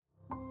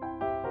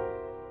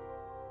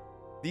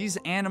These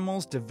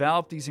animals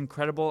develop these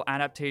incredible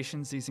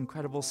adaptations, these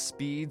incredible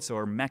speeds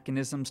or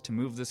mechanisms to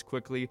move this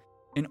quickly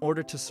in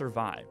order to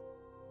survive.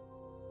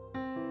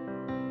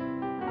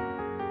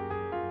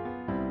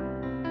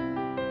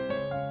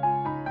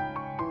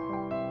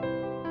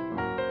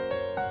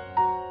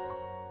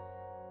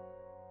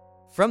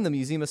 From the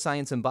Museum of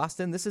Science in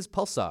Boston, this is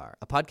Pulsar,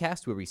 a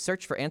podcast where we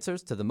search for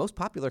answers to the most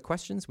popular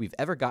questions we've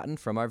ever gotten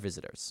from our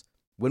visitors.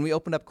 When we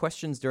open up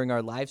questions during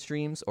our live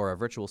streams or our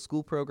virtual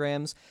school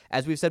programs,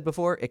 as we've said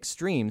before,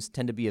 extremes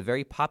tend to be a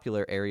very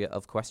popular area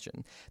of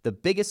question. The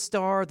biggest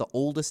star, the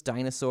oldest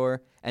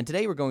dinosaur, and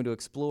today we're going to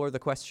explore the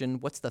question,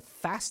 what's the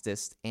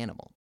fastest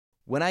animal?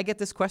 When I get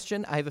this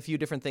question, I have a few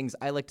different things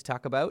I like to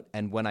talk about,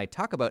 and when I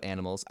talk about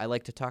animals, I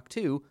like to talk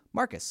to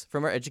Marcus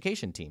from our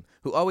education team,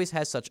 who always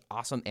has such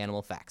awesome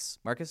animal facts.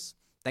 Marcus,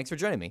 thanks for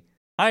joining me.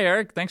 Hi,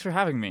 Eric. Thanks for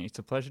having me. It's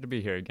a pleasure to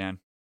be here again.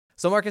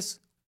 So, Marcus,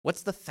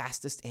 what's the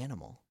fastest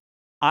animal?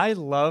 I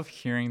love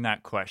hearing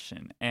that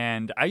question,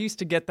 and I used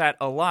to get that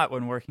a lot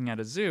when working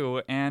at a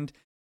zoo, and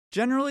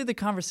generally the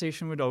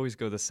conversation would always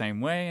go the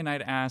same way, and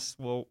I'd ask,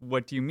 well,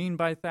 what do you mean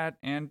by that?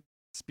 And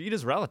speed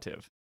is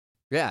relative.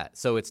 Yeah,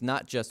 so it's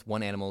not just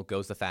one animal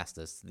goes the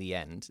fastest, the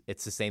end.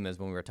 It's the same as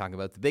when we were talking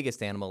about the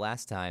biggest animal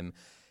last time.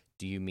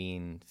 Do you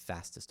mean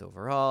fastest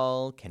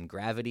overall? Can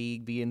gravity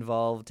be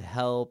involved to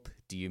help?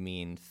 Do you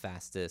mean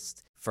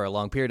fastest for a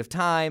long period of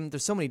time?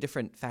 There's so many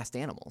different fast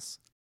animals.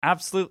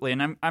 Absolutely,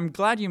 and I'm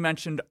glad you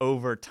mentioned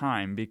over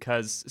time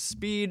because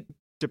speed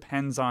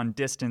depends on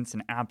distance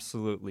and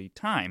absolutely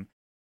time.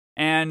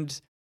 And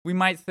we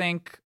might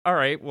think, all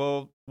right,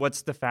 well,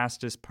 what's the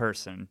fastest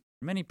person?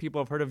 Many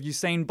people have heard of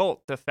Usain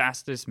Bolt, the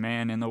fastest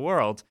man in the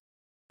world,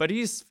 but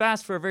he's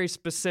fast for a very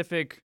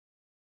specific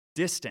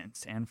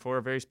distance and for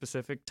a very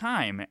specific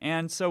time.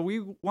 And so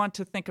we want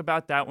to think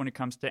about that when it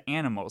comes to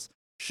animals.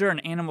 Sure, an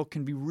animal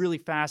can be really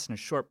fast in a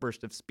short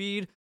burst of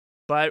speed,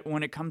 but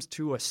when it comes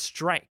to a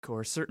strike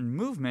or a certain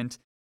movement,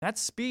 that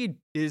speed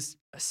is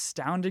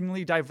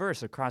astoundingly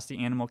diverse across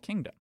the animal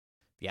kingdom.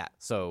 Yeah,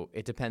 so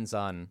it depends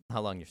on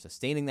how long you're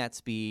sustaining that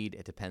speed.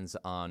 It depends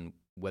on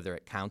whether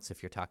it counts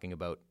if you're talking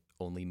about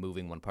only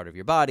moving one part of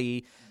your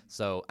body.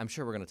 So I'm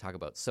sure we're going to talk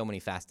about so many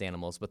fast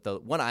animals, but the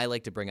one I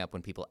like to bring up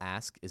when people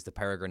ask is the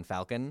peregrine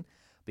falcon,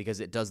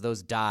 because it does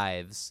those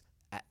dives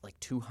at like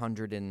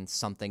 200 and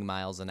something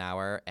miles an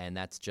hour, and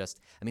that's just,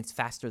 I mean, it's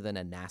faster than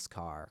a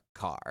NASCAR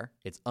car.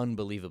 It's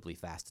unbelievably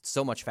fast. It's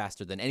so much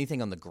faster than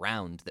anything on the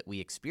ground that we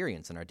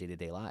experience in our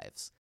day-to-day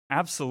lives.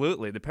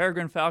 Absolutely. The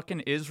peregrine falcon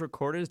is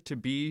recorded to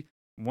be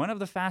one of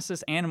the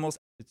fastest animals.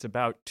 It's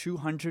about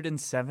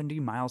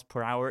 270 miles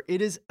per hour.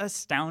 It is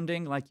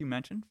astounding, like you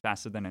mentioned,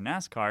 faster than a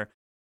NASCAR.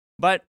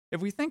 But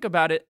if we think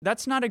about it,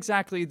 that's not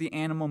exactly the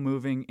animal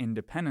moving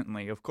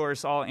independently. Of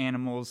course, all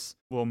animals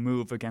will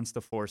move against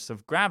the force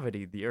of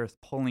gravity, the earth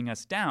pulling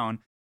us down.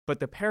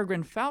 But the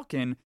peregrine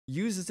falcon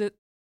uses it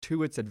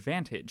to its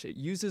advantage. It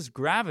uses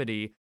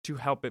gravity to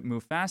help it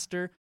move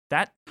faster.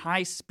 That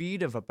high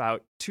speed of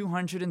about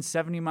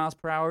 270 miles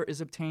per hour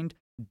is obtained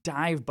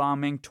dive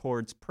bombing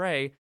towards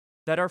prey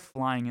that are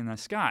flying in the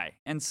sky.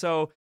 And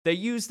so they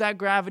use that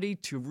gravity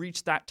to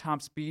reach that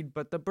top speed,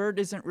 but the bird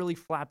isn't really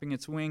flapping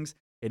its wings.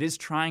 It is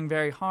trying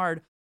very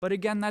hard, but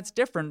again, that's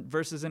different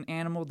versus an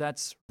animal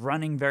that's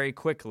running very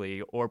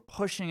quickly or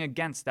pushing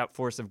against that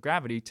force of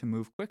gravity to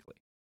move quickly.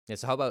 Yeah,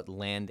 so how about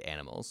land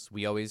animals?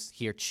 We always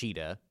hear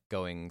cheetah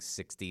going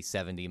 60,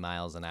 70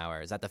 miles an hour.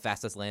 Is that the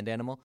fastest land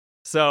animal?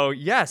 So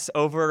yes,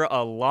 over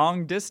a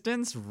long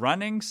distance,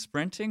 running,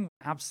 sprinting,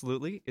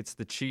 absolutely, it's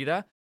the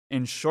cheetah.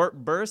 In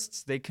short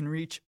bursts, they can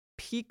reach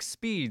peak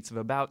speeds of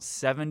about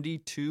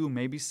 72,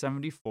 maybe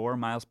 74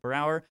 miles per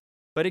hour.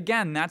 But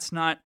again, that's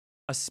not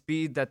a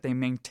speed that they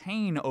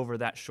maintain over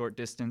that short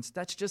distance.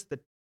 That's just the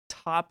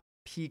top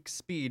peak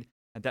speed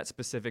at that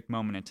specific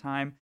moment in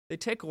time. They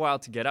take a while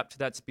to get up to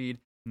that speed,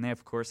 and they,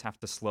 of course, have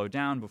to slow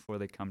down before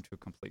they come to a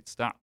complete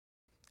stop.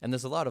 And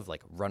there's a lot of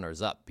like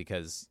runners up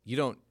because you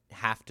don't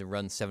have to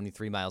run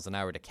 73 miles an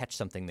hour to catch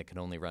something that can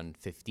only run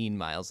 15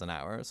 miles an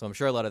hour. So I'm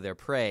sure a lot of their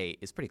prey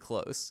is pretty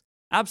close.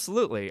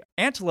 Absolutely.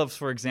 Antelopes,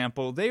 for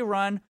example, they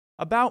run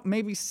about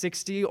maybe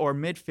 60 or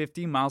mid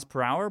 50 miles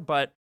per hour,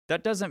 but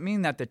that doesn't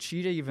mean that the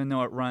cheetah, even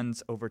though it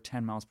runs over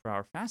 10 miles per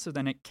hour faster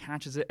than it,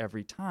 catches it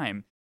every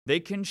time. They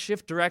can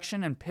shift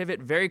direction and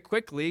pivot very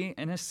quickly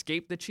and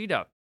escape the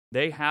cheetah.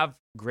 They have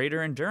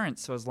greater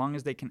endurance, so as long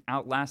as they can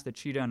outlast the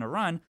cheetah in a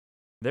run,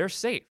 they're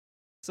safe.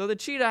 So the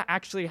cheetah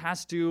actually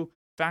has to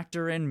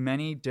factor in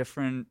many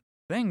different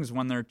things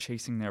when they're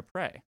chasing their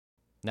prey.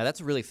 Now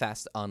that's really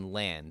fast on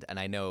land, and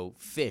I know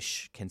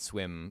fish can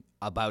swim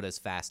about as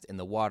fast in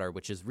the water,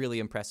 which is really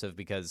impressive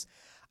because,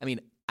 I mean,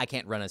 I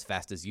can't run as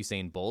fast as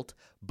Usain Bolt,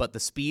 but the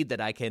speed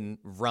that I can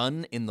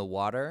run in the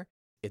water,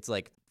 it's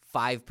like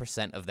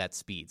 5% of that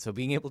speed. So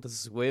being able to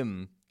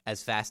swim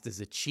as fast as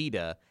a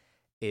cheetah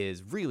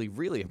is really,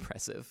 really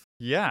impressive.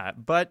 Yeah,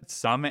 but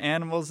some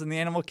animals in the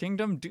animal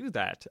kingdom do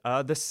that.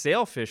 The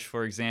sailfish,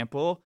 for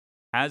example,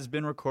 has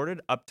been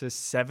recorded up to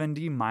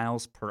 70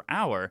 miles per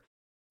hour.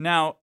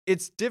 Now,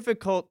 It's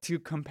difficult to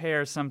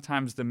compare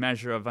sometimes the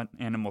measure of an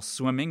animal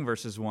swimming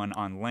versus one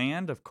on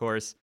land. Of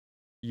course,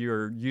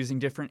 you're using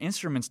different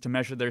instruments to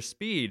measure their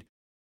speed.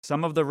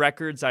 Some of the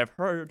records I've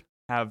heard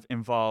have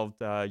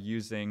involved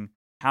using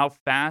how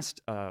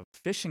fast a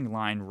fishing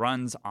line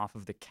runs off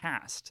of the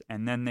cast.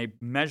 And then they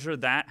measure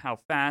that, how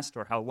fast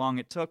or how long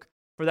it took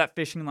for that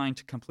fishing line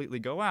to completely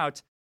go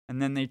out.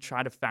 And then they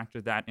try to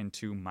factor that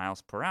into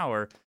miles per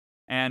hour.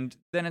 And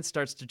then it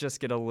starts to just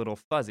get a little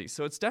fuzzy.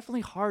 So it's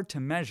definitely hard to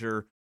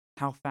measure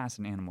how fast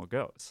an animal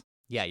goes.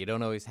 Yeah, you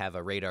don't always have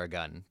a radar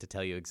gun to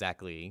tell you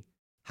exactly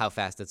how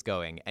fast it's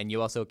going. And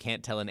you also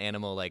can't tell an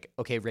animal, like,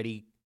 okay,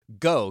 ready,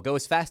 go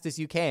as fast as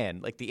you can.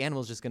 Like, the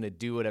animal's just going to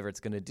do whatever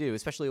it's going to do,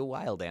 especially a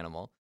wild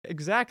animal.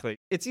 Exactly.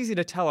 It's easy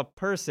to tell a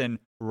person,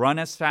 run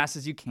as fast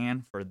as you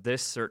can for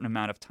this certain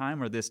amount of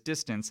time or this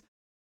distance,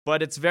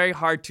 but it's very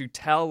hard to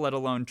tell, let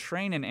alone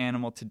train an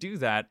animal to do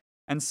that.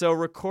 And so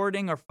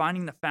recording or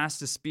finding the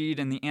fastest speed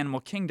in the animal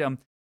kingdom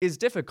is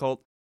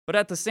difficult, but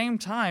at the same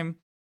time,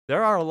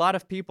 there are a lot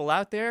of people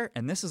out there,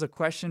 and this is a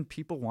question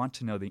people want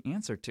to know the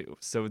answer to.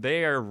 So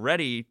they are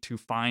ready to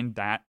find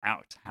that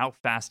out. How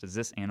fast does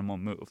this animal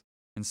move?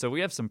 And so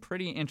we have some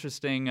pretty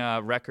interesting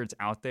records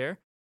out there.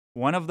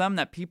 One of them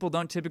that people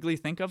don't typically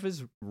think of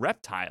is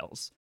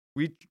reptiles.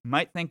 We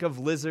might think of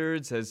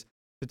lizards as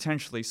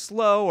potentially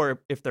slow,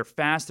 or if they're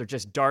fast, they're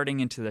just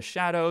darting into the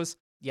shadows.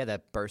 Yeah,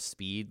 that burst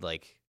speed,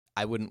 like,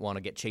 I wouldn't want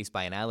to get chased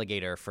by an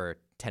alligator for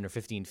 10 or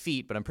 15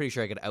 feet, but I'm pretty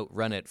sure I could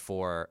outrun it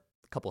for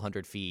a couple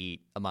 100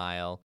 feet, a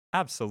mile.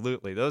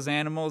 Absolutely. Those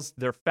animals,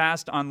 they're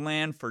fast on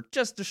land for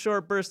just a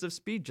short burst of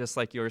speed, just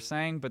like you were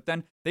saying, but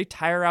then they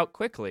tire out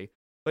quickly.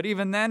 But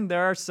even then,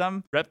 there are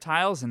some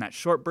reptiles in that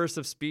short burst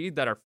of speed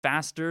that are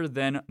faster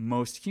than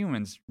most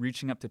humans,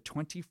 reaching up to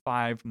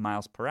 25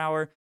 miles per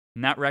hour.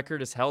 And that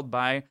record is held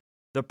by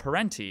the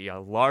Parenti, a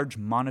large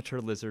monitor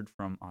lizard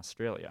from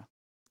Australia.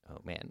 Oh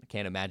man, I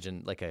can't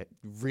imagine like a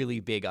really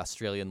big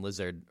Australian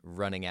lizard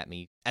running at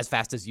me as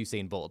fast as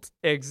Usain Bolt.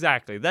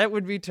 Exactly. That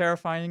would be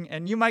terrifying,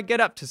 and you might get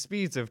up to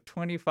speeds of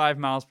 25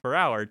 miles per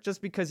hour.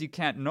 Just because you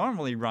can't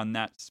normally run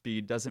that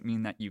speed doesn't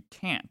mean that you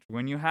can't.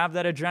 When you have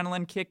that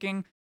adrenaline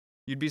kicking,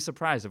 you'd be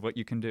surprised of what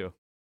you can do.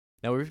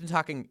 Now, we've been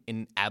talking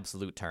in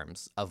absolute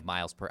terms of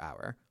miles per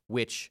hour,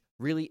 which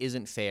really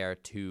isn't fair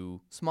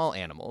to small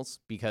animals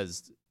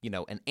because, you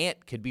know, an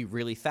ant could be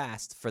really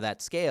fast for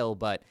that scale,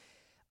 but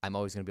I'm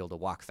always going to be able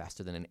to walk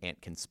faster than an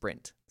ant can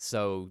sprint.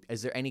 So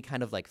is there any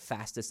kind of like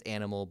fastest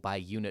animal by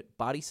unit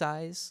body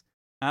size?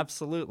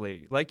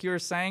 Absolutely. Like you were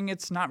saying,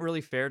 it's not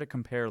really fair to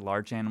compare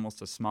large animals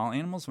to small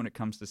animals when it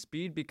comes to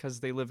speed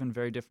because they live in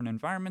very different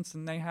environments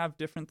and they have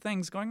different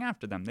things going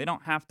after them. They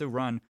don't have to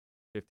run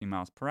 50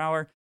 miles per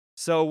hour.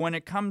 So when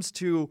it comes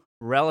to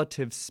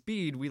relative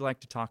speed, we like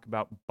to talk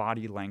about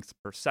body lengths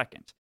per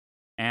second.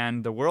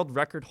 And the world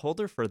record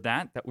holder for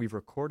that we've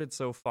recorded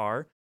so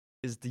far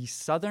is the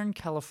Southern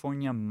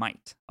California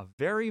mite, a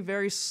very,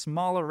 very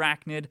small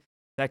arachnid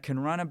that can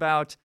run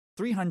about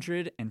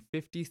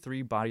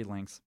 353 body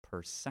lengths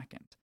per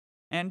second.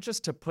 And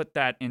just to put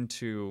that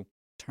into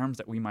terms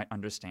that we might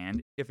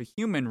understand, if a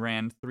human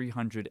ran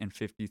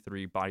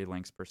 353 body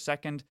lengths per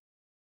second,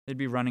 they'd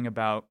be running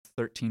about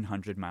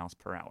 1,300 miles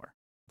per hour.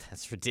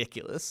 That's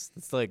ridiculous.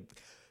 It's like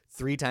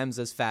 3 times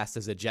as fast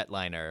as a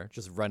jetliner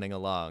just running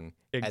along.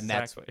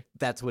 Exactly. And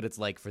that's what it's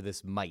like for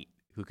this mite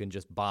who can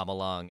just bomb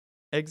along.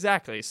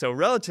 Exactly. So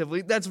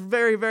relatively, that's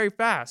very, very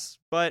fast.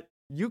 But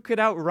you could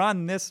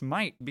outrun this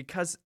mite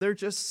because they're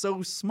just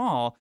so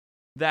small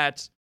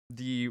that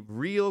the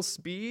real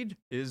speed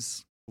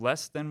is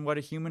less than what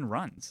a human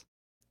runs.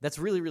 That's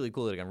really, really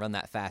cool that it can run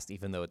that fast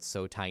even though it's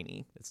so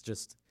tiny. It's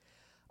just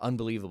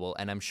unbelievable.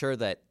 And I'm sure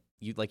that,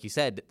 like you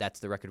said, that's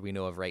the record we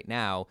know of right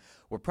now.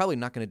 We're probably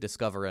not going to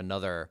discover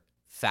another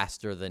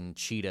faster than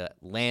cheetah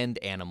land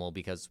animal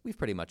because we've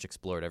pretty much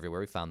explored everywhere.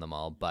 We found them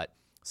all. But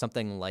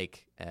something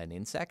like an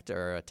insect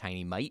or a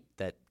tiny mite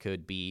that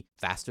could be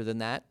faster than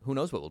that, who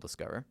knows what we'll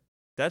discover.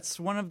 That's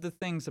one of the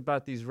things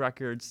about these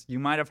records. You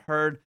might have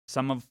heard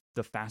some of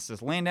the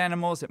fastest land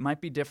animals. It might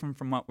be different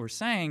from what we're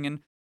saying, and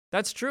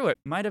that's true. It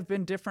might have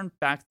been different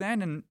back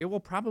then, and it will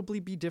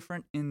probably be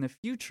different in the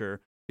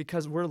future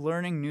because we're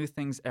learning new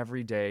things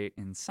every day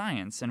in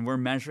science, and we're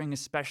measuring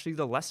especially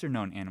the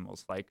lesser-known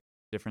animals like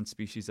different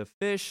species of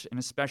fish, and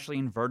especially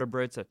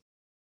invertebrates,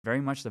 very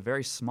much the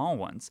very small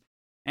ones.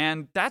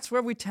 And that's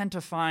where we tend to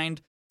find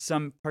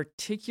some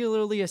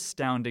particularly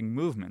astounding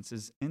movements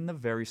is in the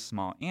very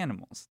small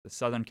animals. The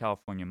Southern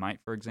California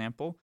mite, for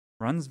example,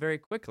 runs very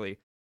quickly.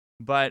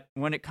 But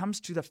when it comes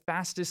to the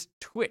fastest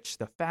twitch,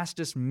 the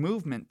fastest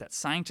movement that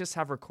scientists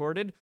have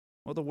recorded,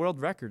 well, the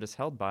world record is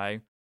held by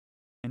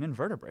an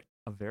invertebrate,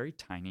 a very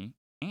tiny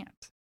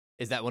ant.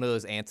 Is that one of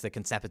those ants that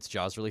can snap its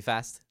jaws really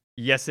fast?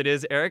 Yes, it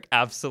is, Eric.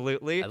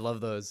 Absolutely. I love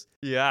those.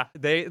 Yeah,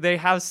 they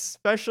have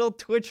special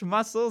twitch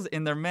muscles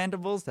in their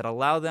mandibles that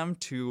allow them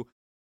to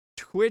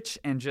twitch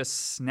and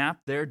just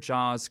snap their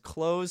jaws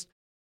closed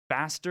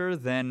faster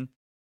than,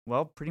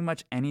 well, pretty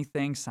much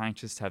anything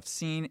scientists have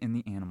seen in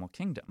the animal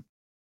kingdom.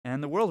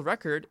 And the world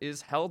record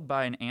is held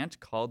by an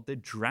ant called the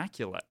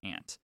Dracula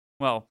ant.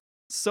 Well,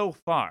 so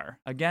far,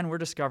 again, we're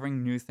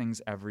discovering new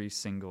things every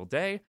single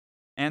day,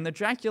 and the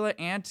Dracula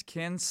ant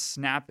can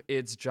snap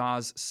its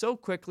jaws so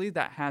quickly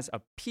that has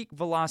a peak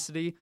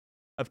velocity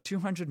of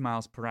 200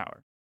 miles per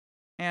hour.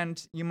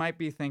 And you might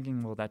be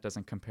thinking, well, that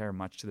doesn't compare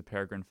much to the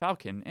peregrine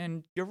falcon.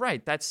 And you're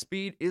right, that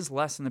speed is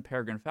less than the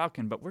peregrine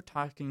falcon, but we're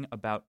talking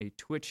about a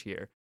twitch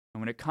here.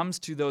 And when it comes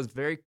to those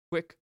very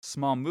quick,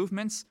 small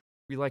movements,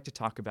 we like to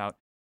talk about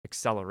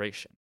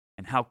acceleration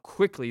and how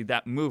quickly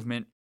that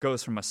movement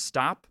goes from a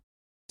stop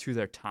to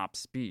their top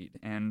speed.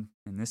 And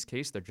in this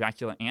case, the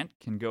Dracula ant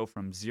can go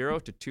from 0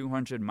 to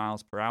 200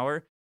 miles per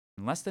hour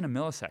in less than a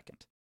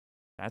millisecond.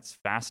 That's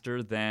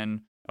faster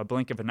than a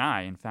blink of an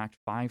eye. In fact,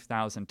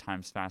 5,000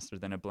 times faster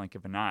than a blink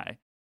of an eye.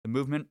 The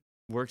movement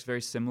works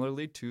very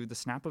similarly to the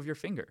snap of your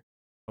finger,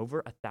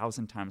 over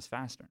 1,000 times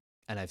faster.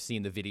 And I've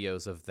seen the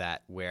videos of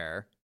that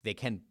where they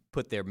can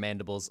put their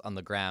mandibles on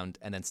the ground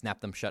and then snap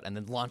them shut and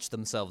then launch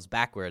themselves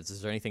backwards.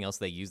 Is there anything else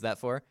they use that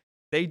for?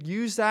 They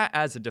use that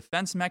as a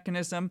defense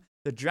mechanism.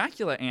 The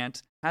Dracula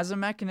ant has a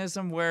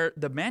mechanism where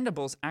the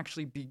mandibles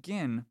actually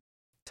begin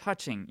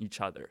touching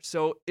each other.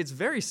 So it's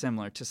very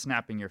similar to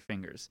snapping your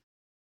fingers.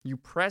 You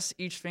press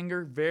each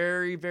finger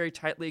very, very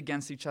tightly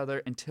against each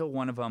other until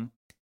one of them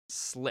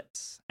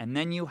slips. And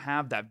then you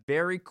have that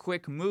very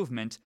quick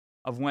movement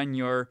of when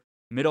your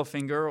middle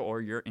finger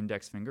or your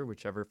index finger,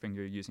 whichever finger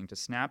you're using to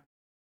snap,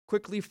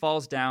 quickly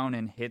falls down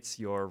and hits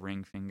your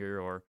ring finger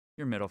or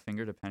your middle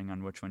finger, depending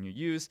on which one you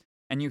use,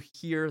 and you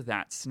hear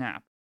that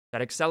snap.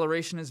 That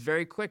acceleration is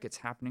very quick. It's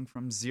happening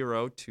from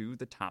 0 to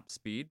the top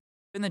speed.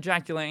 In the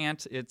Dracula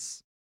ant,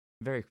 it's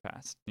very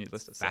fast,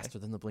 needless to say. Faster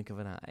than the blink of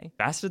an eye.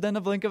 Faster than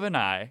the blink of an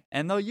eye.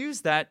 And they'll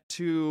use that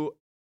to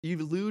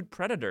elude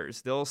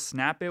predators. They'll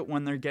snap it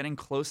when they're getting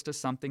close to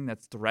something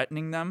that's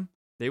threatening them.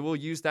 They will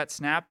use that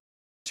snap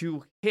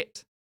to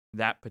hit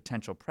that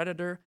potential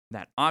predator,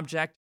 that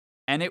object,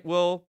 and it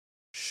will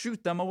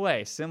shoot them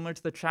away, similar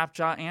to the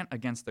trapjaw ant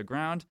against the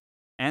ground.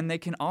 And they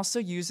can also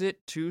use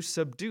it to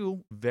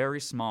subdue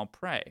very small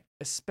prey.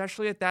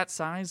 Especially at that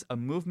size, a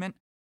movement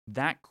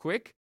that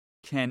quick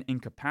can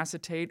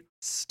incapacitate,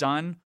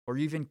 stun, or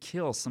even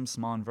kill some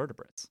small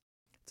invertebrates.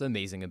 It's an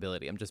amazing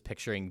ability. I'm just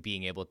picturing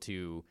being able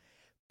to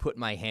put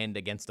my hand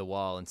against a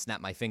wall and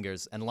snap my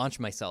fingers and launch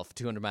myself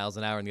 200 miles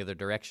an hour in the other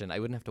direction. I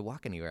wouldn't have to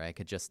walk anywhere. I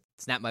could just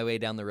snap my way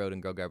down the road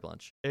and go grab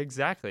lunch.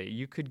 Exactly.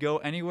 You could go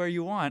anywhere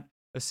you want,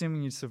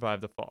 assuming you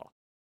survive the fall.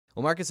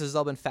 Well, Marcus, this has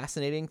all been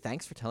fascinating.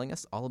 Thanks for telling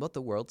us all about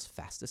the world's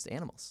fastest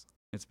animals.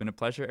 It's been a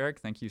pleasure, Eric.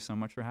 Thank you so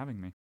much for having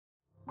me.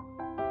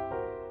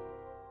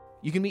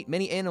 You can meet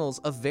many animals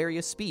of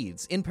various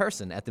speeds in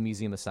person at the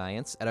Museum of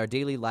Science at our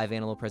daily live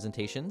animal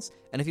presentations.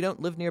 And if you don't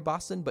live near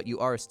Boston, but you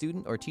are a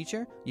student or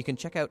teacher, you can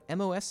check out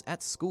MOS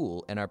at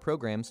School and our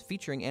programs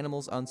featuring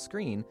animals on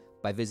screen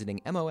by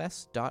visiting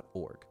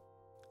mos.org.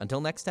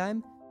 Until next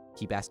time,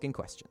 keep asking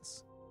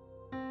questions.